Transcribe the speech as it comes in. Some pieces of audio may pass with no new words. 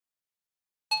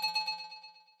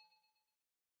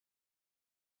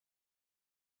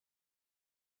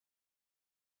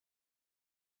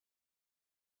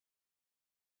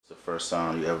The first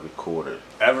song you ever recorded?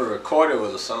 Ever recorded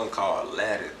was a song called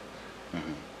Aladdin.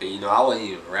 And you know, I wasn't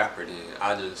even a rapper then.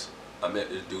 I met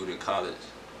this dude in college,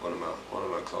 one of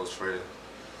my close friends,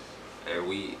 and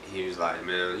he was like,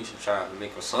 man, you should try to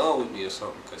make a song with me or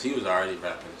something, cause he was already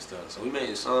rapping and stuff. So we made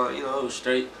a song, you know, it was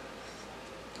straight.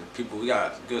 And we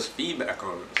got good feedback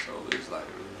on it, so it was like,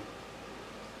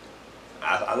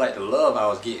 I like the love I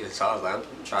was getting, so I was like, I'm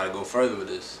gonna try to go further with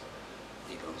this,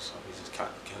 you know. So we just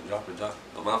kept dropping.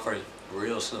 But my first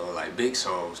real song, like big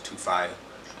song, was Too Fire.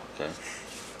 Okay.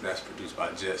 That's produced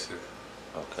by Jetson.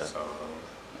 Okay. So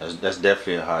that's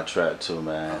definitely a hard track too,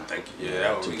 man. Oh, thank you. Yeah,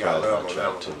 that one we got love on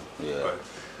that one too. Yeah. But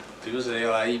people say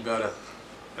L.I.E. better,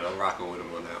 and I'm rocking with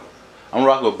them on that one. I'm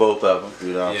rocking with both of them.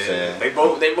 You know what I'm saying?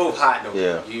 They both hot though.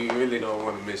 Yeah. You really don't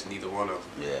want to miss neither one of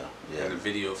them. Yeah. Yeah. And the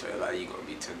video for L.I.E. gonna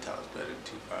be 10 times better than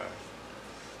Too Fire.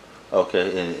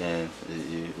 Okay, and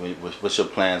what's your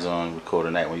plans on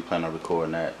recording that? When you plan on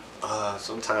recording that?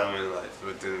 Sometime in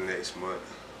within the next month,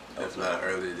 if not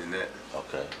earlier than that.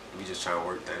 Okay. We just trying to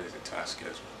work things into our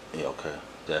schedule. Yeah. Okay.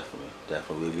 Definitely.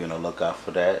 We'll be on the lookout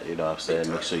for that. You know what I'm saying?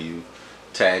 Make sure you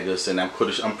tag us, and I'm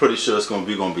pretty sure it's gonna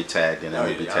be tagged in.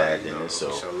 We'll be tagged in it.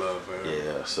 So show love,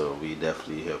 yeah. So we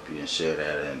definitely help you and share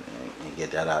that and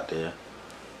get that out there.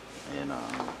 And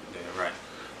yeah, right.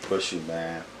 Push you,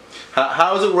 man.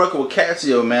 How is it working with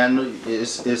Casio, man?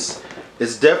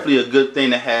 It's definitely a good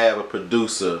thing to have a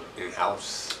producer in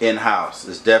house.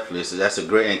 It's definitely that's a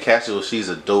great. And Casio, she's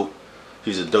a dope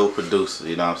producer.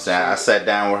 You know what I'm saying? I sat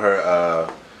down with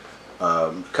her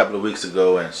a couple of weeks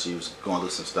ago, and she was going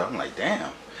through some stuff. I'm like,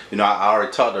 damn. You know, I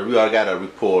already talked to her. We already got a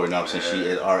rapport. You know what I'm saying? She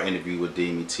had our interview with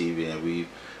DMETV, and we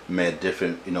met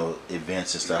different, you know,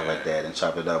 events and stuff like that, and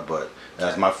chopped it up. But that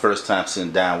was my first time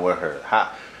sitting down with her.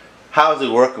 How's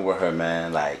it working with her,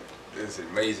 man? Like, it's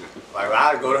amazing. Like,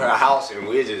 I go to her house and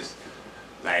we just,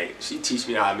 like, she teach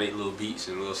me how to make little beats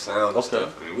and little sounds and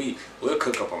stuff. And we'll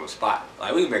cook up on the spot.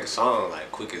 Like, we can make a song like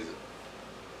quick as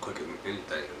anything.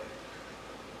 Like,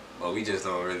 but we just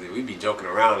don't really. We be joking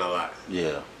around a lot.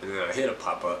 Yeah. And then a hitter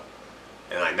pop up,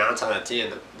 and like 9 times out of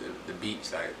 10, the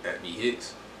beats that be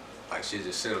hits, like she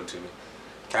just send them to me.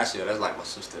 Casio, that's like my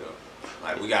sister though.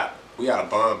 Like we got a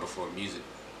bond before music.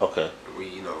 Okay. We,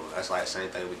 you know, that's like same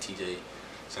thing with TJ,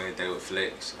 same thing with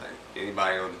Flex. Like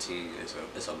anybody on the team,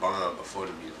 it's a bond before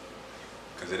the music.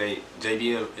 Cause it ain't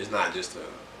JBM. It's not just a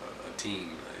team.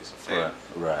 Like, it's a family.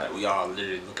 Right. Like, we all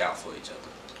literally look out for each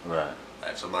other. Right.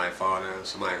 Like if somebody fall down,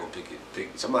 somebody gonna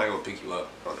pick you up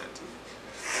on that team.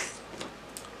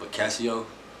 But Casio,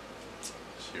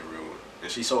 she a real one,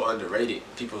 and she's so underrated.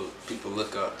 People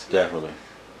look up to definitely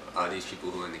all these people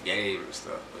who are in the game and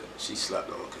stuff, but she slept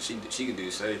on because she can do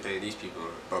the same thing these people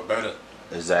are, but better.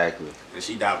 Exactly. And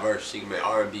she diverse. She can make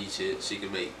R&B shit. She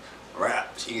can make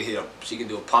rap. She can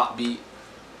do a pop beat.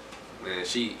 Man,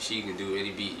 she can do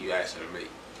any beat you ask her to make.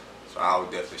 So I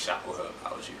would definitely shop with her if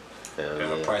I was you. Hell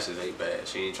yeah. Her prices ain't bad.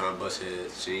 She ain't trying to bust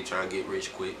heads. She ain't trying to get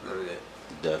rich quick. None of that.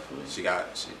 Definitely.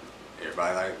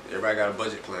 Everybody got a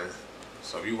budget plan.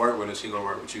 So if you work with her, she gonna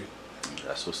work with you.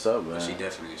 That's what's up, man.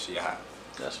 But she hot.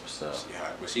 That's what's up. She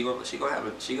hot. But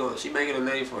she making a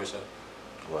name for herself.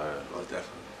 Word. Most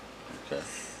definitely. Okay.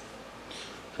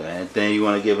 So anything you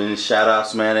want to give any shout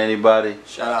outs, man? Anybody?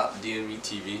 Shout out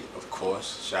DMETV, of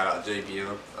course. Shout out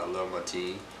JBM. I love my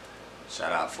team.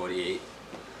 Shout out 48. You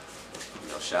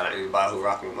know, shout out anybody who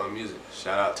rocking with my music.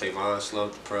 Shout out Tavon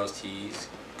Slump, the Pearls Tees.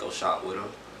 Go shop with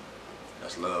them.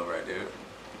 That's love right there.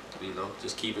 You know,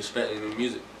 just keep expecting new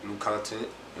music, new content,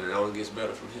 and it only gets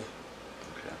better from here.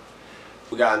 Okay.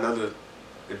 We got another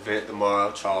event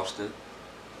tomorrow, Charleston.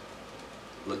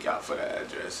 Look out for the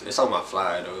address. It's on my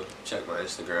flyer though. Check my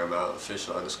Instagram out,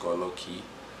 official_Lowkei.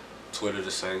 Twitter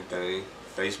the same thing.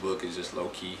 Facebook is just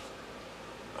Lowkei.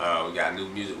 We got New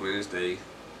Music Wednesday,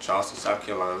 Charleston, South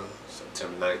Carolina,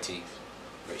 September 19th.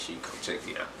 Make sure you come check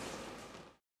me out.